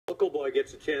local boy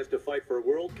gets a chance to fight for a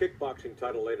world kickboxing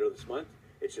title later this month.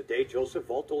 It's a day Joseph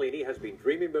Valtellini has been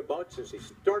dreaming about since he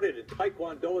started in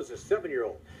Taekwondo as a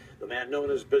 7-year-old. The man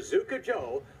known as Bazooka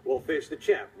Joe will face the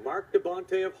champ, Mark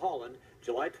DeBonte of Holland,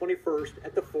 July 21st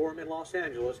at the Forum in Los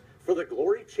Angeles for the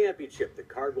Glory Championship. The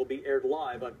card will be aired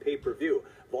live on pay-per-view.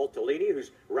 Valtellini, who's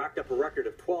racked up a record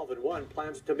of 12-1,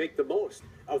 plans to make the most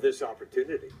of this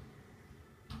opportunity.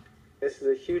 This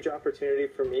is a huge opportunity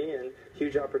for me and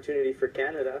huge opportunity for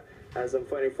Canada as I'm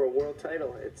fighting for a world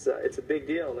title. It's a big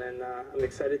deal, and I'm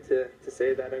excited to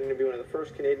say that I'm going to be one of the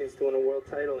first Canadians to win a world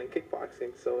title in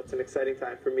kickboxing. So it's an exciting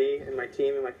time for me and my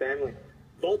team and my family.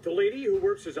 Valtellini, who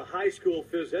works as a high school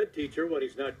phys ed teacher when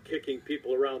he's not kicking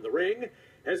people around the ring,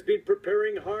 has been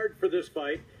preparing hard for this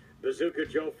fight. Bazooka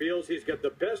Joe feels he's got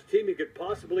the best team he could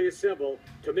possibly assemble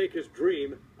to make his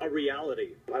dream a reality.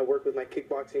 I work with my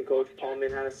kickboxing coach, Paul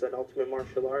Minhas, at Ultimate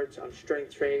Martial Arts. I'm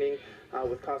strength training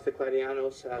with Costa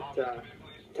Clarianos at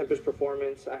Tempest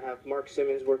Performance. I have Mark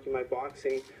Simmons working my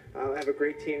boxing. I have a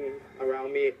great team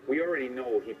around me. We already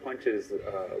know he punches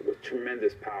with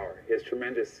tremendous power. He has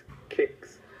tremendous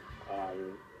kicks.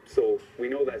 So we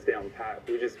know that's down pat.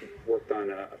 We just worked on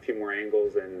a few more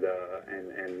angles and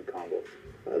combos.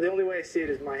 The only way I see it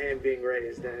is my hand being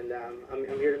raised, and I'm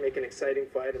here to make an exciting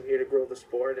fight. I'm here to grow the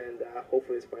sport, and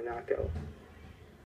hopefully it's by knockout.